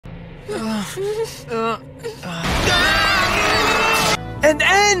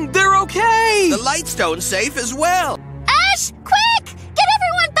And they're okay! The Lightstone's safe as well. Ash, quick! Get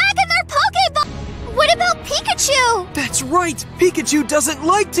everyone back in their Pokeball! What about Pikachu? That's right! Pikachu doesn't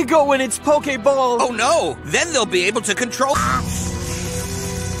like to go in its Pokeball! Oh no! Then they'll be able to control...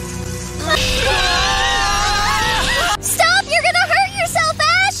 Stop! You're gonna hurt yourself,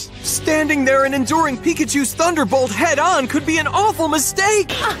 Ash! Standing there and enduring Pikachu's Thunderbolt head-on could be an awful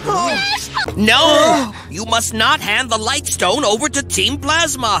mistake! Ash! No! You must not hand the Lightstone over to Team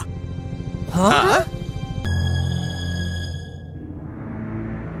Plasma! Huh?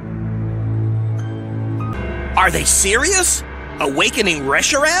 Are they serious? Awakening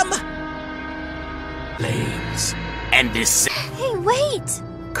Reshiram? Flames. And this... Hey, wait!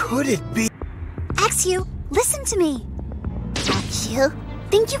 Could it be? Axew, listen to me. Axew?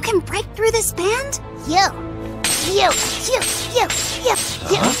 Think you can break through this band? You. You're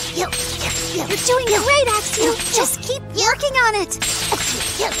doing great, Axew. Just keep working on it.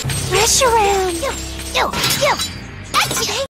 Reshiram. Axew.